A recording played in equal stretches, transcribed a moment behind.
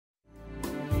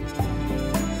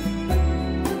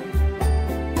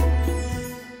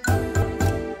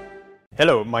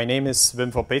Hello, my name is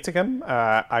Wim van Petegem.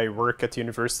 I work at the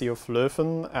University of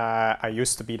Leuven. I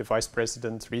used to be the Vice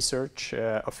President Research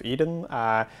of Eden.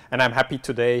 And I'm happy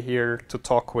today here to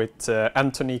talk with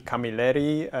Anthony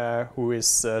Camilleri, who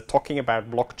is talking about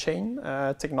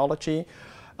blockchain technology.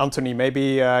 Anthony,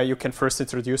 maybe you can first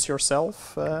introduce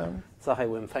yourself. So hi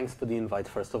Wim, thanks for the invite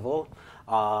first of all.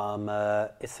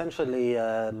 Essentially,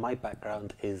 my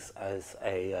background is as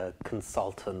a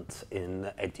consultant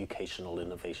in educational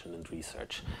innovation and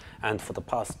research. And for the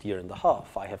past year and a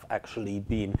half, I have actually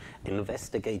been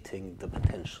investigating the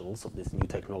potentials of this new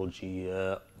technology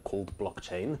called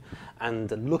blockchain and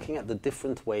looking at the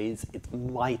different ways it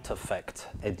might affect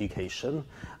education,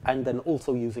 and then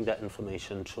also using that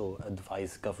information to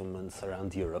advise governments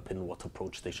around Europe in what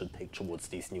approach they should take towards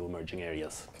these new emerging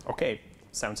areas. Okay.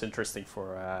 Sounds interesting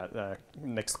for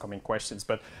next coming questions,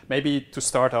 but maybe to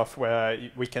start off,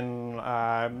 we can.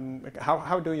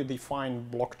 How do you define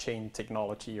blockchain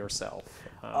technology yourself?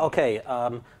 Okay,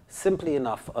 simply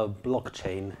enough, a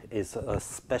blockchain is a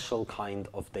special kind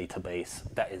of database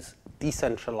that is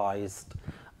decentralized,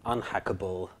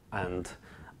 unhackable, and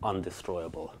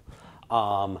undestroyable.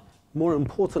 More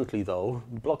importantly, though,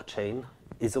 blockchain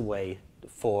is a way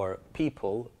for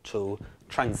people to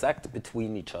transact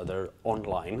between each other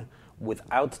online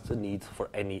without the need for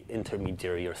any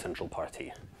intermediary or central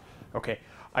party. Okay,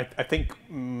 I think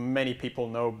many people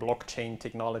know blockchain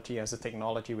technology as a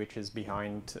technology which is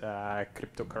behind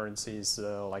cryptocurrencies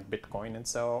like Bitcoin and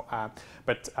so.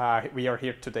 But we are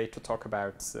here today to talk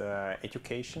about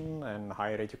education and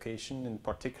higher education in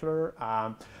particular.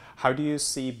 How do you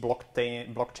see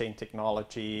blockchain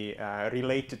technology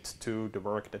related to the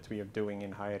work that we are doing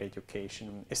in higher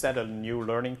education? Is that a new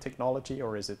learning technology,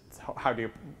 or is it, how do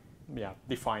you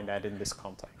define that in this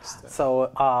context? So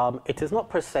it is not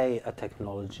per se a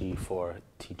technology for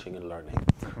teaching and learning.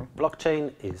 Mm-hmm.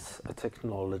 Blockchain is a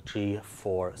technology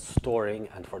for storing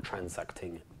and for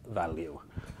transacting value.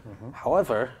 Mm-hmm.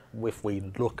 However, if we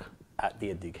look at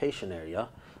the education area,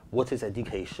 what is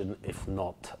education if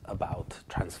not about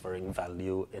transferring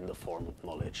value in the form of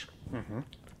knowledge? Mm-hmm.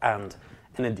 And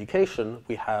in education,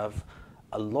 we have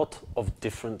a lot of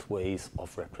different ways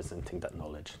of representing that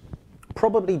knowledge.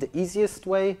 Probably the easiest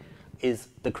way is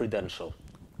the credential,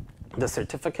 the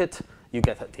certificate you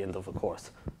get at the end of a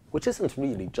course, which isn't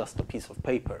really just a piece of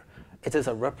paper. It is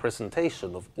a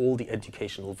representation of all the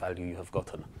educational value you have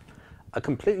gotten. A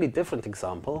completely different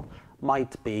example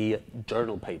might be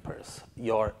journal papers.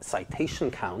 Your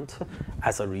citation count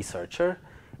as a researcher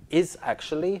is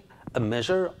actually a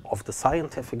measure of the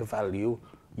scientific value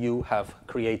you have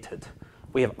created.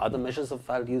 We have other measures of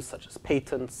value, such as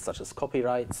patents, such as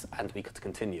copyrights, and we could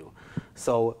continue.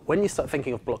 So when you start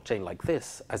thinking of blockchain like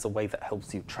this as a way that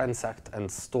helps you transact and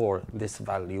store this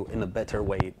value in a better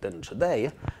way than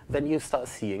today, then you start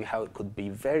seeing how it could be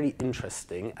very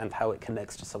interesting and how it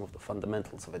connects to some of the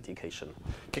fundamentals of education.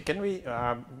 Can we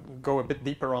go a bit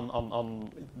deeper on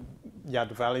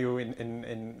the value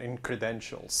in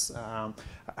credentials?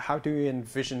 How do you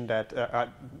envision that?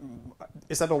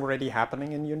 Is that already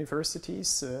happening in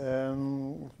universities?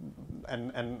 And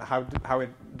how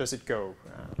does it go?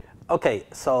 Okay,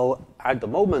 so at the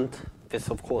moment, this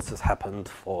of course has happened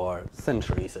for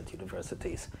centuries at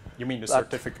universities. You mean the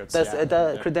certificates?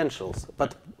 The credentials.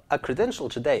 But a credential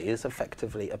today is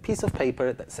effectively a piece of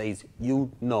paper that says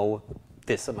you know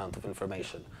this amount of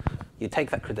information. You take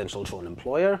that credential to an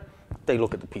employer, they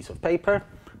look at the piece of paper,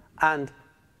 and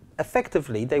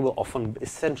effectively they will often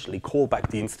essentially call back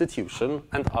the institution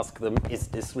and ask them, is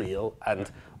this real,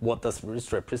 and what does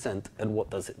this represent, and what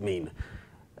does it mean?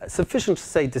 Sufficient to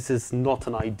say this is not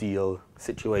an ideal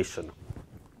situation.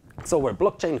 So where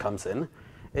blockchain comes in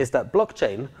is that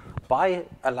blockchain, by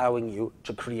allowing you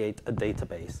to create a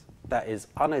database that is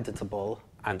uneditable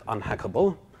and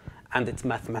unhackable, and it's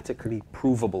mathematically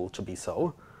provable to be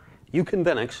so, you can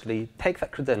then actually take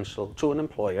that credential to an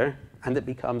employer and it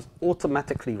becomes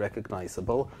automatically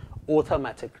recognizable,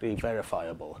 automatically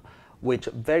verifiable, which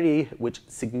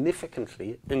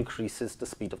significantly increases the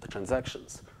speed of the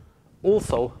transactions.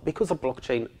 Also, because a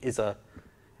blockchain is a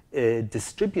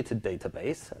distributed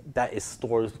database that is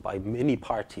stored by many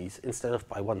parties instead of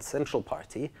by one central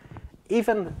party,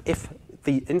 even if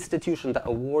the institution that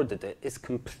awarded it is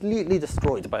completely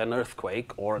destroyed by an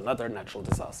earthquake or another natural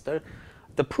disaster,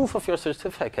 the proof of your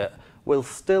certificate will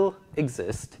still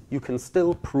exist. You can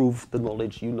still prove the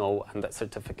knowledge you know, and that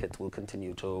certificate will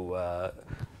continue to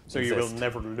So exist. You will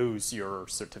never lose your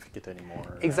certificate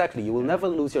anymore. Exactly. You will never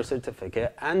lose your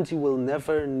certificate, and you will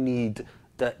never need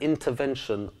the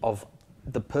intervention of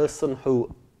the person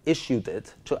who issued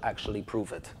it to actually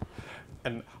prove it.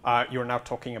 And you're now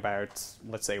talking about,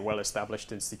 let's say,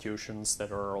 well-established institutions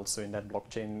that are also in that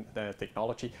blockchain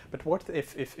technology. But what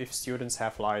if students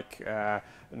have like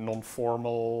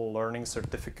non-formal learning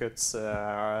certificates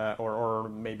or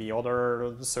maybe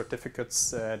other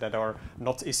certificates that are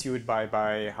not issued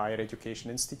by higher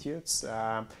education institutes?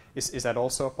 Is that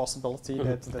also a possibility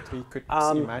that we could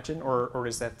imagine, or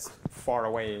is that far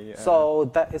away?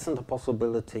 So that isn't a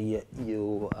possibility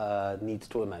you need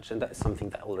to imagine. That is something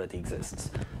that already exists.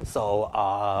 So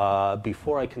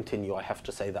before I continue, I have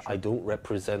to say that I don't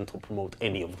represent or promote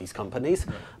any of these companies.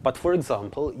 Yeah. But for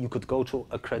example, you could go to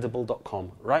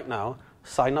accredible.com right now,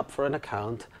 sign up for an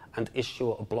account, and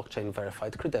issue a blockchain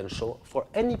verified credential for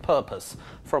any purpose,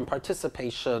 from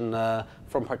participation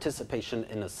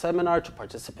in a seminar to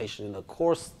participation in a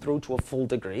course through to a full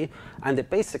degree. And it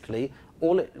basically,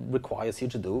 all it requires you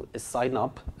to do is sign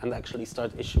up and actually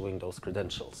start issuing those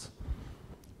credentials.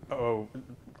 Oh,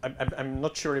 I'm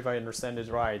not sure if I understand it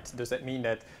right. Does that mean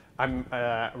that I'm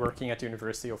working at the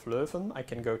University of Leuven? I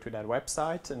can go to that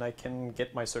website and I can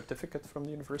get my certificate from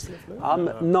the University of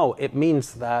Leuven? No, it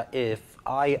means that if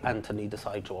I, Anthony,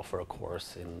 decide to offer a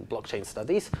course in blockchain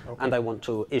studies and I want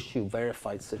to issue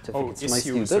verified certificates to my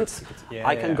students,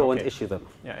 I can go and issue them.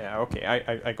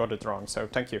 Okay, I got it wrong, so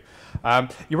thank you.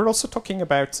 You were also talking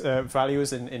about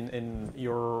values in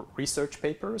your research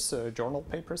papers, journal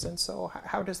papers, and so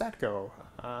how does that go?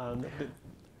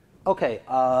 Okay,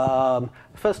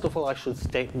 first of all, I should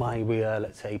state my,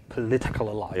 let's say, political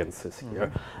alliances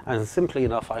here. And simply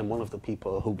enough, I'm one of the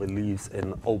people who believes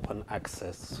in open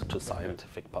access to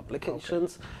scientific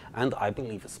publications. And I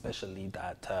believe especially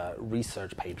that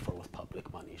research paid for with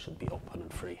public money should be open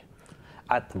and free.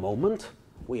 At the moment,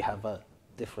 we have a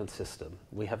different system.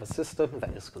 We have a system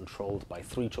that is controlled by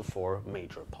 3 to 4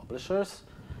 major publishers.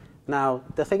 Now,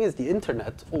 the thing is, the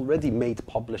internet already made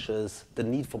publishers, the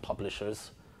need for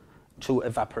publishers, to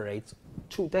evaporate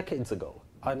 2 decades ago.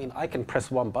 I mean, I can press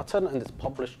one button and it's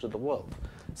published to the world.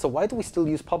 So why do we still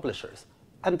use publishers?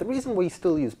 And the reason we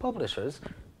still use publishers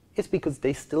is because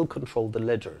they still control the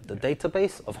ledger, the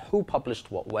database of who published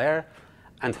what where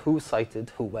and who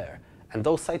cited who where. And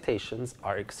those citations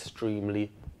are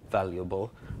extremely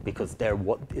valuable because they're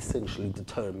what essentially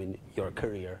determine your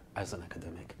career as an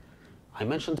academic. I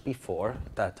mentioned before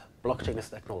that blockchain is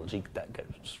technology that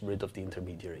gets rid of the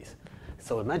intermediaries.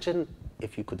 So imagine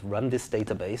if you could run this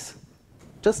database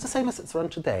just the same as it's run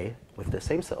today, with the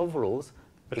same set of rules,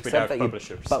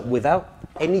 but without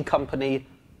any company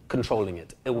controlling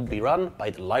it. It would be run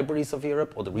by the libraries of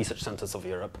Europe or the research centers of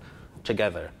Europe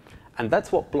together. And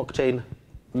that's what blockchain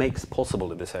makes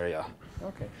possible in this area.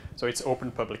 Okay, so it's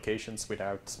open publications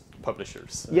without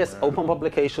publishers. Yes, open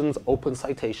publications, open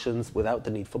citations, without the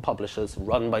need for publishers,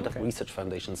 run by the research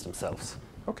foundations themselves.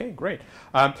 Okay, great.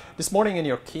 This morning in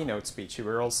your keynote speech, you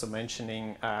were also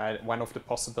mentioning one of the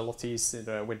possibilities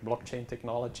with blockchain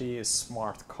technology is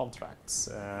smart contracts.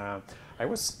 I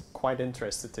was quite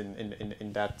interested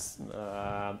in that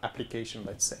application,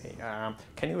 let's say.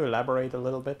 Can you elaborate a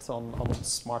little bit on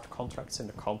smart contracts in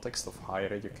the context of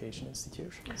higher education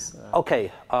institutions?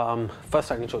 Okay,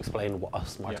 first I need to explain what a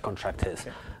smart contract is.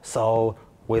 Okay. So,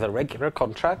 with a regular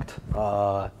contract,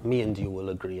 me and you will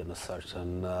agree on a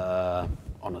certain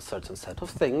set of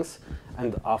things,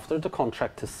 and after the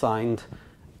contract is signed,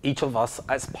 each of us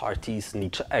as parties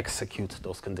need to execute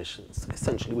those conditions.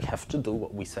 Essentially, we have to do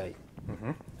what we say.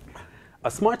 A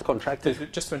smart contract is...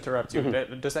 Just to interrupt you,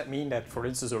 does that mean that, for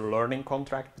instance, a learning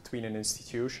contract between an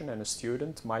institution and a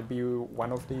student might be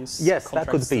one of these Yes, that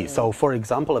could be. So, for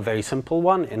example, a very simple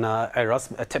one, in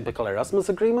a typical Erasmus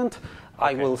agreement,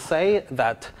 I will say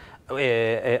that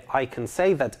I can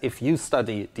say that if you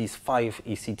study these 5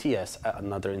 ECTS at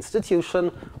another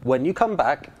institution, when you come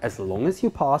back, as long as you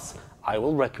pass, I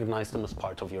will recognize them as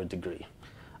part of your degree.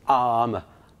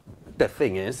 The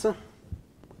thing is,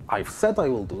 I've said I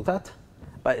will do that,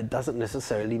 but it doesn't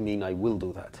necessarily mean I will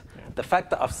do that. Yeah. The fact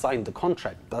that I've signed the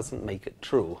contract doesn't make it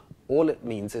true. All it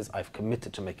means is I've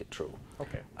committed to make it true.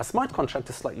 Okay. A smart contract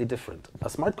is slightly different. A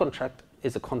smart contract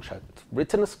is a contract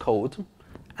written as code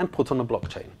and put on a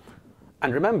blockchain.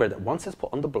 And remember that once it's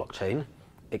put on the blockchain,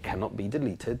 it cannot be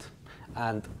deleted,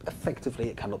 and effectively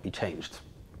it cannot be changed.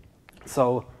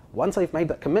 So once I've made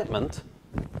that commitment,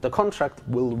 the contract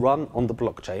will run on the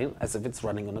blockchain as if it's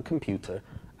running on a computer,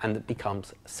 and it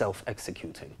becomes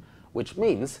self-executing, which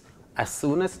means as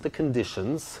soon as the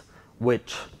conditions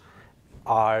which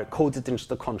are coded into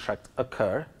the contract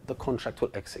occur, the contract will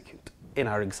execute. In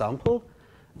our example,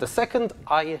 the second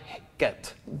I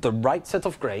get the right set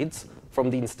of grades from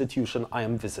the institution I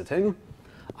am visiting,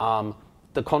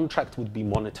 the contract would be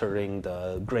monitoring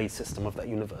the grade system of that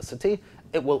university.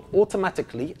 It will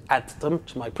automatically add them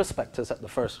to my prospectus at the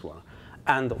first one.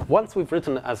 And once we've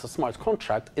written it as a smart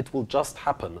contract, it will just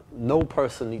happen. No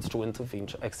person needs to intervene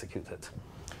to execute it.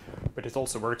 But it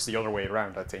also works the other way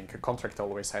around, I think. A contract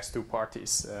always has two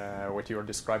parties. What you're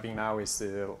describing now is,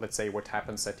 let's say, what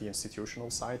happens at the institutional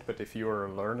side. But if you're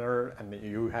a learner and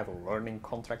you have a learning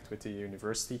contract with the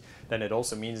university, then it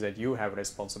also means that you have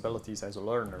responsibilities as a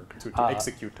learner to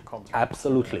execute the contract.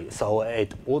 Absolutely. So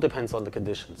it all depends on the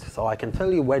conditions. So I can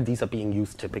tell you where these are being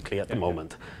used typically at the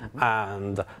moment.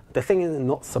 And the thing is,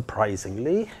 not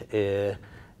surprisingly,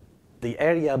 the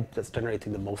area that's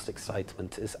generating the most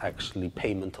excitement is actually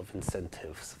payment of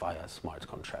incentives via smart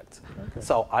contracts. Okay.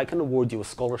 So I can award you a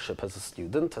scholarship as a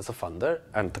student, as a funder,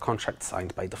 and the contract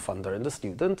signed by the funder and the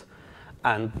student.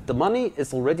 And the money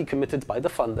is already committed by the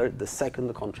funder the second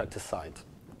the contract is signed.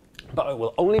 But it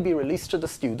will only be released to the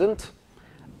student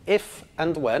if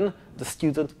and when the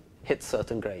student hits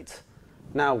certain grades.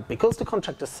 Now, because the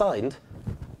contract is signed,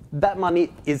 that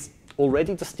money is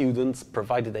already the students,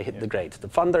 provided they hit the grade. The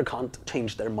funder can't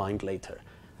change their mind later.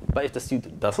 But if the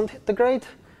student doesn't hit the grade,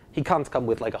 he can't come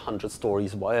with like 100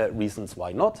 stories, reasons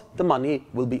why not. The money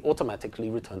will be automatically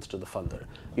returned to the funder.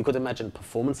 You could imagine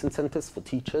performance incentives for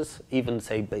teachers, even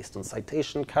say based on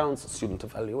citation counts, student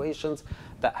evaluations,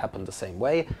 that happen the same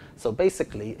way. So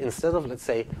basically, instead of, let's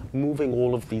say, moving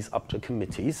all of these up to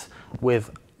committees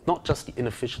with not just the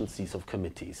inefficiencies of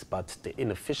committees, but the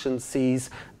inefficiencies,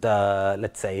 the,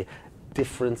 let's say,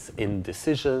 difference in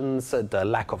decisions, the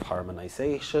lack of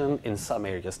harmonization, in some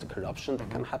areas the corruption that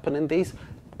can happen in these,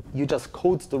 you just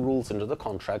code the rules into the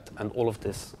contract and all of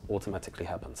this automatically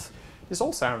happens. This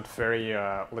all sounds very,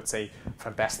 let's say,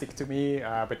 fantastic to me,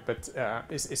 but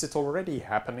is it already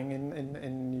happening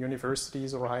in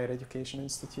universities or higher education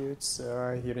institutes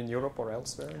here in Europe or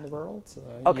elsewhere in the world?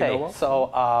 Okay, you know so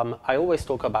I always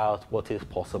talk about what is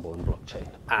possible in blockchain.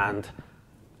 And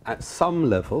at some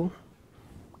level,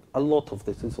 a lot of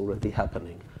this is already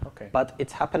happening. Okay. But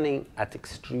it's happening at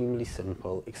extremely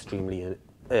simple, extremely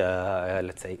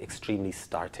let's say, extremely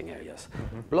starting areas.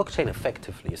 Blockchain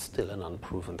effectively is still an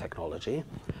unproven technology.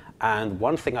 And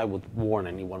one thing I would warn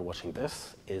anyone watching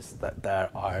this is that there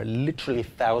are literally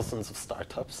thousands of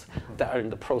startups that are in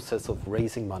the process of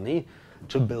raising money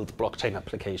to build blockchain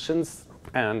applications.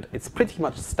 And it's pretty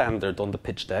much standard on the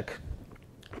pitch deck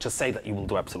to say that you will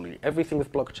do absolutely everything with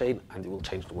blockchain and you will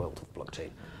change the world with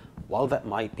blockchain. While that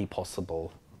might be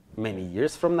possible many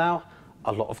years from now,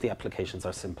 a lot of the applications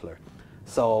are simpler.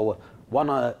 So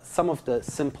some of the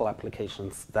simple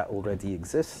applications that already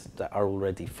exist, that are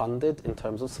already funded in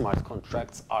terms of smart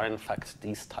contracts, are in fact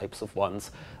these types of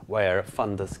ones where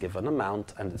funders give an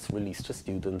amount and it's released to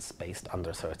students based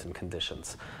under certain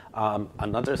conditions.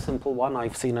 Another simple one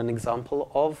I've seen an example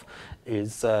of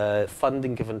is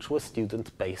funding given to a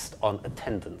student based on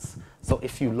attendance. So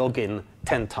if you log in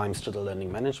 10 times to the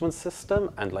learning management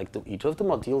system and like do each of the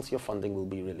modules, your funding will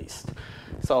be released.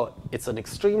 So it's an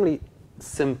extremely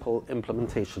simple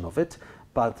implementation of it,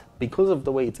 but because of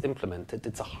the way it's implemented,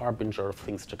 it's a harbinger of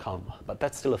things to come. But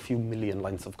that's still a few million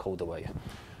lines of code away.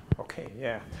 Okay,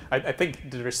 yeah. I think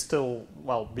there is still,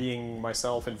 well, being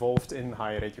myself involved in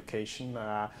higher education,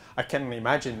 I can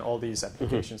imagine all these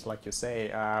applications like you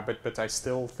say, but I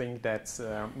still think that,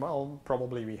 well,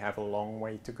 probably we have a long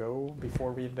way to go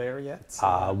before we're there yet.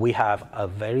 We have a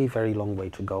very, very long way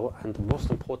to go. And the most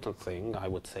important thing I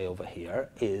would say over here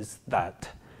is that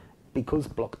because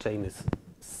blockchain is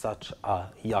such a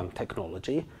young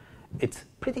technology, it's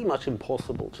pretty much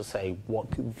impossible to say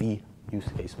what the use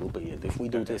case will be. And if we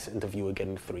do this interview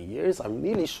again in 3 years, I'm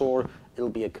really sure it'll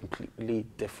be a completely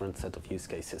different set of use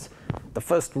cases. The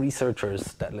first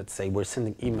researchers that, let's say, were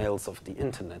sending emails of the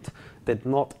internet did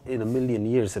not in a million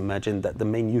years imagine that the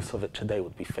main use of it today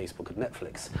would be Facebook and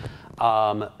Netflix.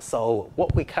 So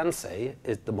what we can say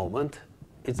at the moment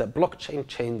is that blockchain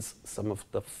changes some of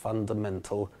the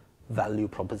fundamental value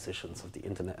propositions of the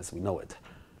internet as we know it.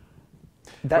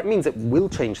 That means it will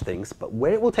change things, but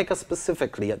where it will take us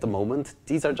specifically at the moment,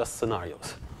 these are just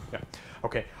scenarios. Yeah.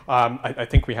 Okay. I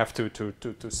think we have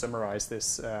to summarize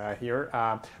this here.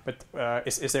 But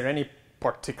is there any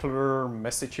particular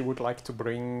message you would like to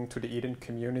bring to the Eden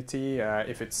community?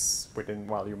 If it's within,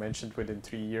 well, you mentioned within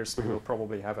 3 years, we will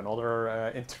probably have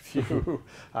another interview.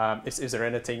 Is there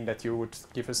anything that you would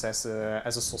give us as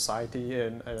a society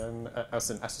and as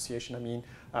an association, I mean,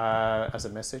 as a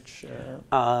message?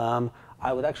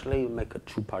 I would actually make a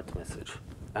two-part message.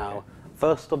 Now,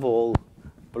 first of all,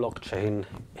 blockchain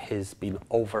has been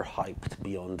overhyped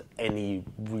beyond any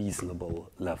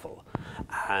reasonable level,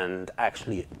 and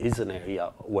actually it is an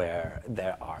area where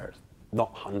there are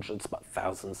not hundreds, but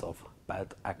thousands of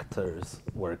bad actors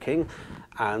working.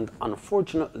 And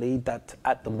unfortunately, that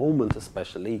at the moment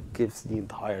especially gives the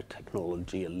entire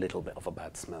technology a little bit of a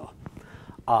bad smell.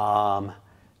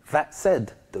 That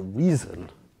said, the reason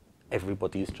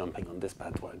everybody is jumping on this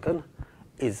bandwagon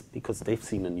is because they've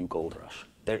seen a new gold rush.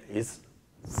 There is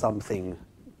something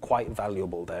quite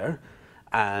valuable there.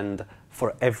 And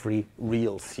for every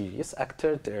real serious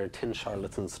actor, there are 10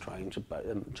 charlatans trying to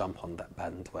jump on that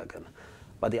bandwagon.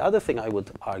 But the other thing I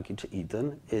would argue to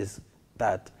Eden is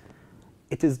that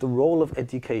it is the role of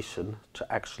education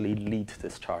to actually lead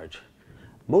this charge.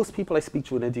 Most people I speak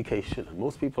to in education, and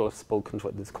most people I've spoken to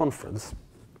at this conference,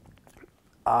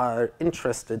 are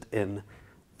interested in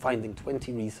finding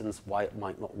 20 reasons why it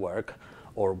might not work,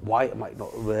 or why it might not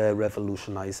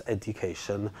revolutionize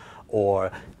education,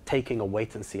 or taking a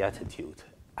wait-and-see attitude.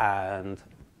 And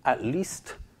at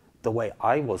least the way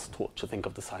I was taught to think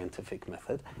of the scientific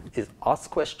method is ask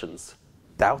questions,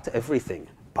 doubt everything,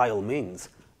 by all means,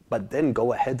 but then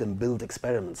go ahead and build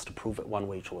experiments to prove it one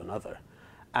way or another.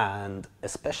 And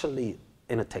especially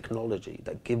in a technology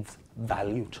that gives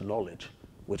value to knowledge,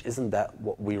 which isn't that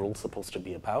what we're all supposed to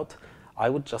be about, I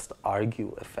would just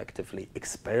argue effectively,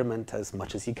 experiment as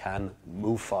much as you can,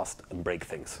 move fast and break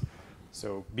things.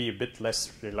 So be a bit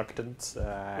less reluctant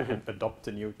and adopt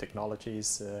the new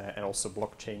technologies and also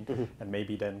blockchain, and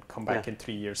maybe then come back in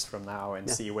 3 years from now and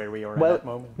see where we are at that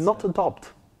moment. Not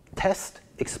adopt, test,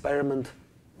 experiment,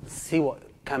 see what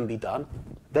can be done.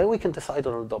 Then we can decide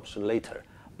on adoption later.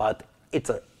 But it's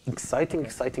an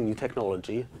exciting new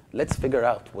technology. Let's figure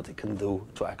out what it can do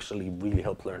to actually really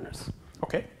help learners.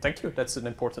 Okay, thank you. That's an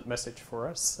important message for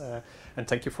us. And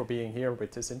thank you for being here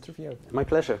with this interview. My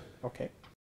pleasure. Okay.